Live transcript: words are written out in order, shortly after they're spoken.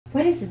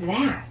What is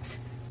that?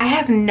 I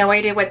have no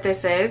idea what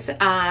this is, but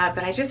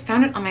I just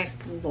found it on my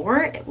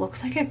floor. It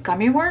looks like a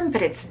gummy worm,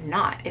 but it's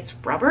not. It's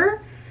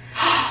rubber.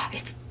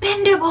 It's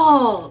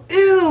bendable.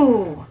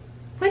 Ooh,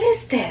 what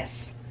is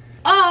this?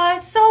 Oh,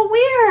 it's so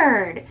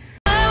weird.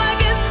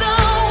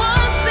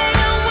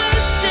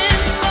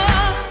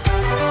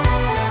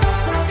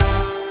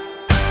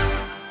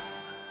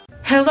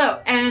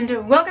 Hello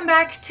and welcome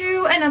back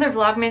to another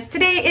Vlogmas.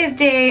 Today is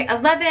day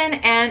 11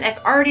 and I've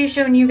already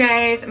shown you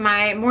guys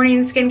my morning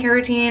skincare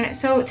routine.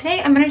 So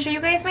today I'm going to show you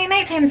guys my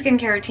nighttime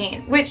skincare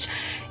routine, which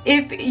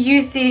if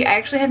you see, I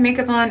actually have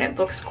makeup on. It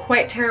looks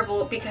quite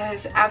terrible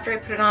because after I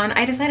put it on,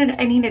 I decided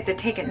I needed to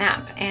take a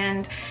nap.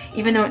 And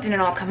even though it didn't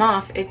all come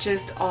off, it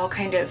just all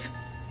kind of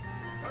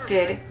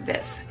did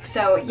this.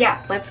 So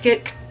yeah, let's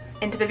get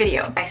into the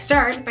video. I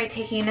start by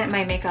taking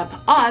my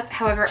makeup off.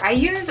 However, I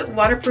use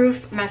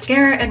waterproof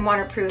mascara and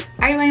waterproof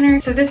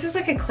eyeliner. So this is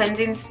like a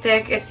cleansing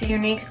stick. It's a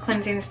unique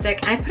cleansing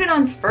stick. And I put it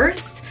on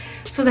first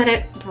so that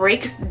it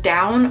breaks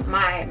down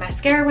my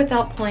mascara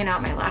without pulling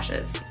out my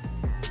lashes.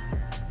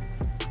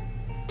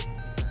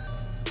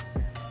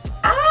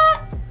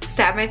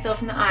 Stab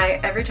myself in the eye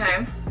every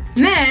time.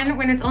 And then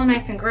when it's all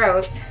nice and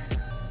gross,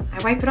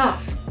 I wipe it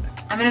off.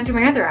 I'm gonna do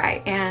my other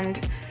eye,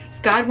 and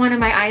God wanted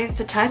my eyes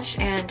to touch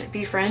and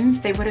be friends.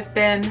 They would have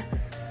been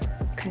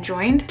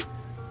conjoined.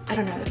 I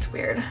don't know, that's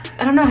weird.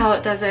 I don't know how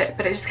it does it,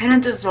 but it just kind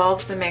of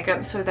dissolves the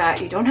makeup so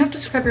that you don't have to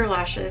scrub your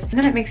lashes. And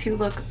then it makes you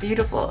look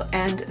beautiful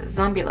and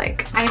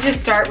zombie-like. I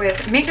just start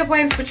with makeup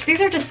wipes, which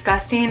these are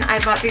disgusting. I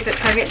bought these at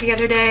Target the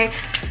other day.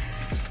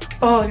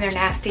 Oh, and they're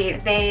nasty.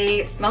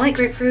 They smell like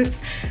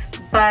grapefruits,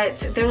 but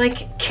they're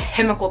like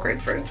chemical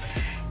grapefruits.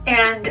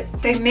 And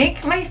they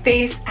make my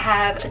face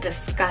have a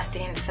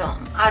disgusting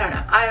film. I don't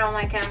know, I don't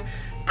like them.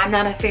 I'm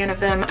not a fan of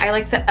them. I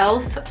like the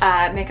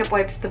e.l.f. Makeup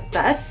wipes the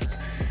best,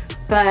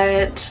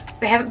 but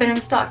they haven't been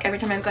in stock every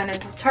time I've gone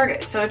into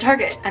Target. So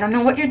Target, I don't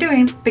know what you're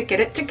doing, but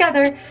get it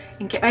together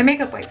and get my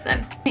makeup wipes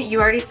in.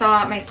 You already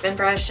saw my spin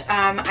brush.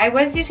 I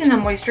was using the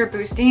moisture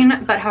boosting,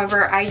 but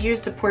however, I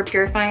used the pore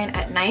purifying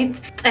at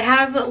night. It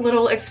has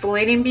little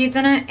exfoliating beads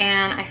in it,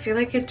 and I feel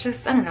like it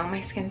just, I don't know,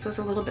 my skin feels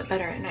a little bit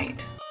better at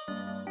night.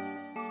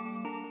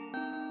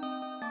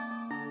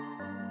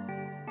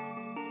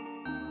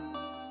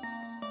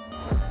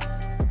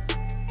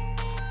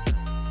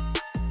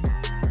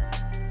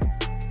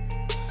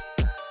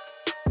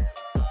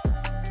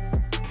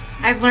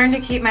 I've learned to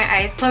keep my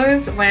eyes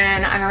closed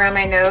when I'm around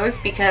my nose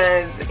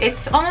because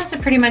it's almost a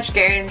pretty much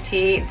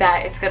guarantee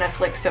that it's gonna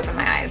flick soap in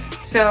my eyes.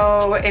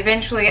 So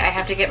eventually I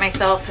have to get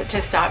myself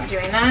to stop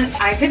doing that.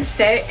 I could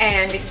sit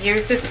and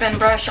use the spin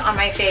brush on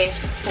my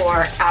face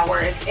for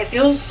hours. It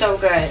feels so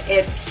good.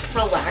 It's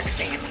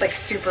relaxing, like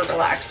super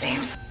relaxing.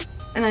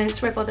 And then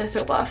just wipe all the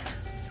soap off.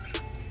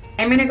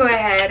 I'm gonna go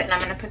ahead and I'm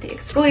gonna put the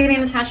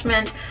exfoliating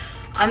attachment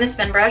on the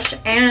spin brush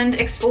and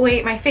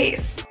exfoliate my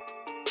face.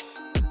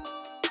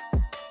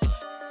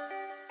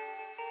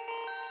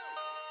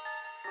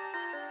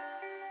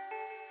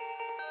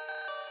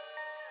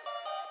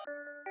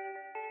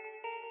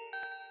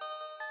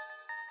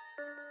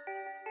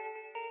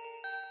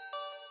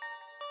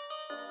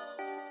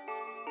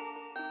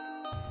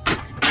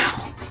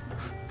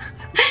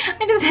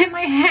 I just hit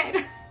my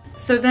head.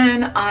 So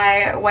then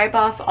I wipe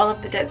off all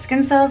of the dead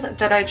skin cells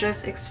that I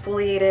just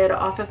exfoliated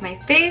off of my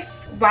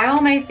face.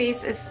 While my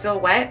face is still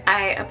wet,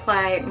 I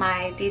apply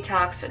my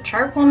detox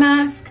charcoal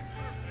mask.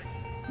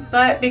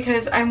 But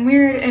because I'm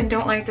weird and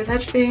don't like to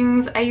touch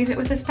things, I use it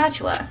with a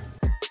spatula.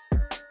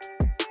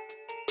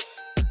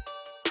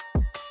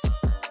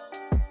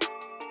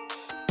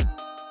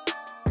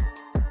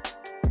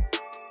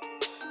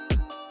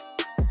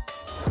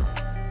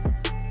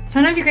 So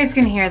I don't know if you guys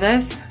can hear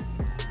this.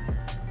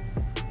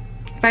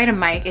 If I had a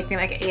mic, it'd be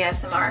like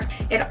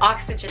ASMR. It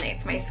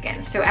oxygenates my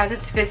skin. So as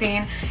it's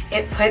fizzing,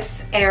 it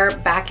puts air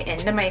back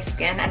into my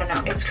skin. I don't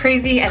know, it's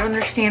crazy. I don't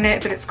understand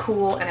it, but it's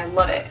cool and I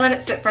love it. Let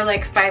it sit for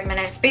like 5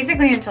 minutes,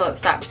 basically until it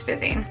stops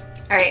fizzing.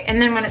 All right, and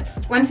then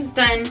once it's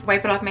done,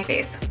 wipe it off my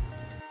face.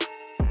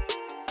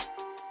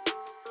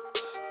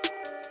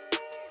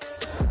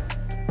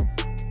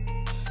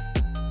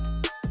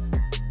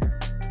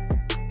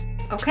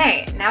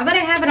 Okay, now that I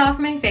have it off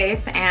my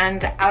face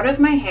and out of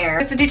my hair,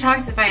 it's a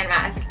detoxifying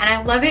mask, and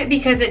I love it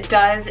because it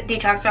does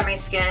detoxify my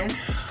skin.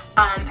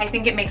 I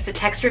think it makes the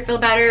texture feel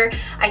better.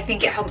 I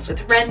think it helps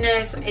with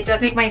redness. It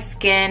does make my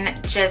skin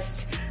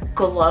just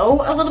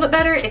glow a little bit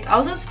better. It's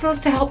also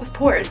supposed to help with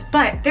pores,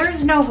 but there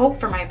is no hope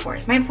for my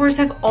pores. My pores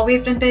have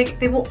always been big.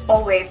 They will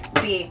always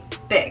be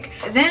big.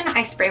 Then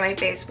I spray my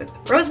face with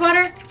rose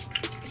water.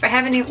 If I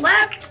have any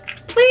left,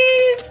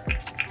 please.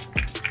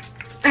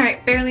 All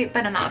right, barely,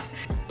 but enough.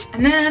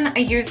 And then I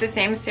use the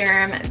same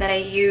serum that I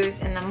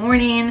use in the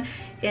morning.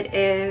 It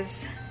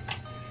is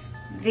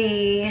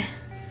the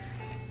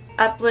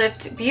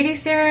Uplift Beauty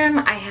Serum.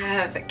 I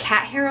have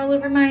cat hair all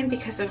over mine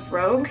because of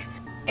Rogue.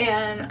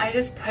 And I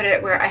just put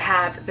it where I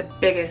have the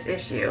biggest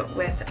issue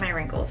with my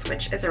wrinkles,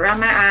 which is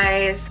around my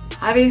eyes,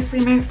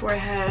 obviously my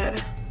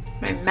forehead,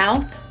 my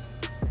mouth,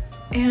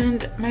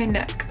 and my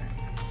neck.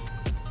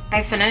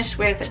 I finished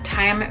with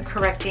time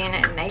correcting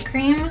night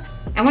cream.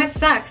 And what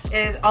sucks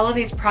is all of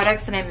these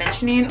products that I'm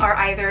mentioning are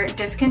either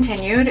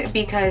discontinued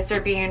because they're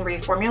being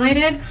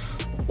reformulated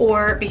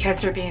or because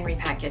they're being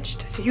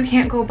repackaged. So you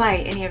can't go buy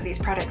any of these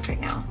products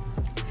right now.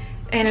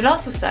 And it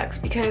also sucks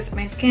because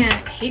my skin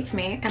hates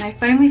me, and I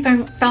finally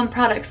found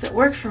products that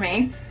work for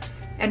me,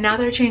 and now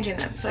they're changing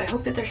them. So I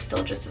hope that they're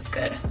still just as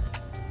good.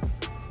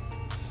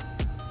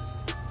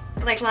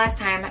 Like last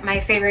time, my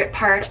favorite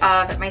part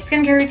of my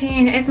skincare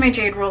routine is my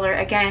jade roller.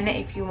 Again,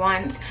 if you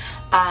want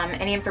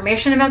any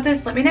information about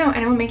this, let me know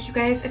and I will make you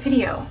guys a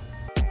video.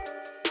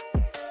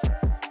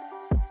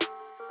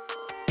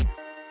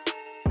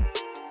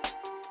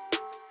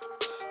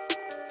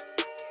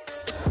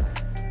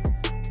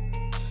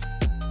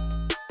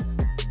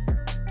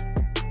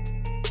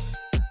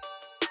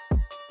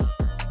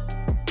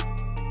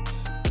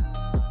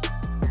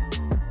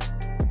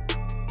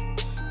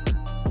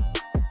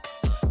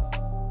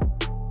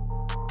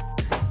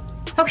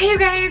 Okay, you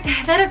guys,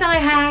 that is all I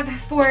have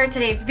for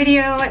today's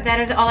video. That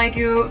is all I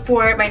do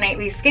for my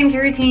nightly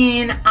skincare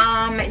routine.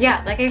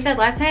 Yeah, like I said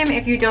last time,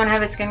 if you don't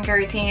have a skincare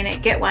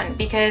routine, get one,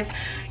 because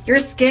your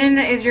skin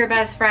is your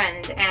best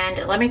friend.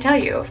 And let me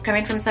tell you,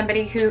 coming from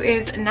somebody who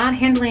is not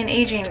handling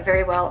aging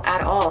very well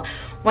at all,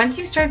 once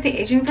you start the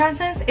aging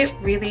process, it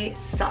really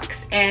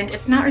sucks and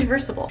it's not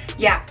reversible.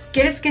 Yeah,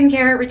 get a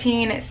skincare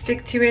routine,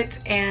 stick to it,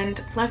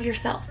 and love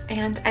yourself.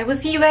 And I will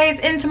see you guys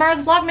in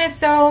tomorrow's Vlogmas.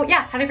 So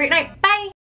yeah, have a great night. Bye.